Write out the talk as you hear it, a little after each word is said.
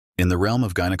In the realm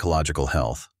of gynecological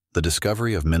health, the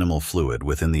discovery of minimal fluid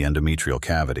within the endometrial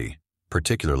cavity,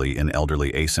 particularly in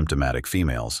elderly asymptomatic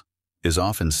females, is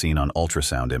often seen on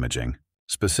ultrasound imaging.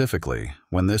 Specifically,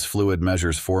 when this fluid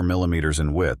measures 4 millimeters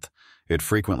in width, it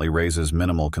frequently raises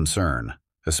minimal concern,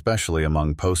 especially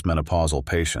among postmenopausal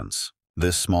patients.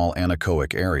 This small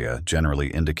anechoic area generally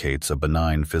indicates a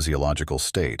benign physiological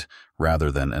state rather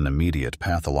than an immediate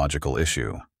pathological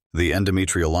issue. The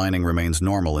endometrial lining remains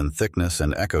normal in thickness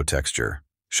and echotexture,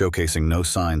 showcasing no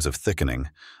signs of thickening,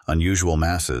 unusual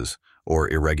masses, or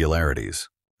irregularities.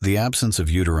 The absence of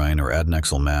uterine or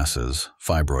adnexal masses,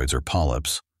 fibroids or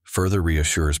polyps, further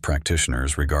reassures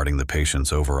practitioners regarding the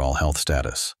patient's overall health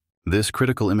status. This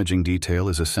critical imaging detail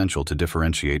is essential to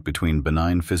differentiate between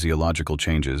benign physiological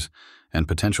changes and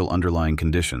potential underlying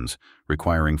conditions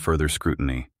requiring further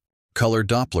scrutiny. Color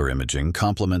Doppler imaging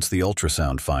complements the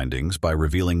ultrasound findings by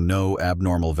revealing no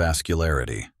abnormal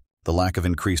vascularity. The lack of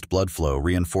increased blood flow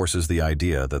reinforces the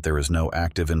idea that there is no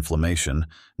active inflammation,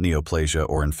 neoplasia,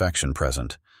 or infection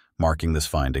present, marking this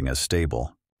finding as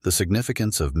stable. The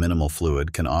significance of minimal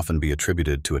fluid can often be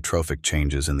attributed to atrophic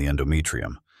changes in the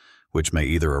endometrium, which may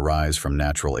either arise from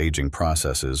natural aging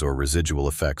processes or residual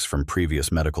effects from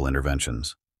previous medical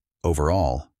interventions.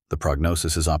 Overall, the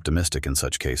prognosis is optimistic in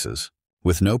such cases.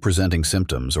 With no presenting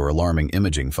symptoms or alarming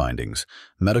imaging findings,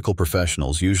 medical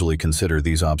professionals usually consider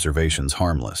these observations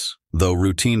harmless. Though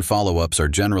routine follow-ups are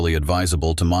generally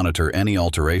advisable to monitor any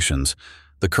alterations,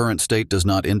 the current state does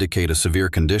not indicate a severe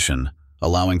condition,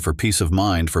 allowing for peace of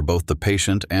mind for both the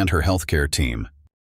patient and her healthcare team.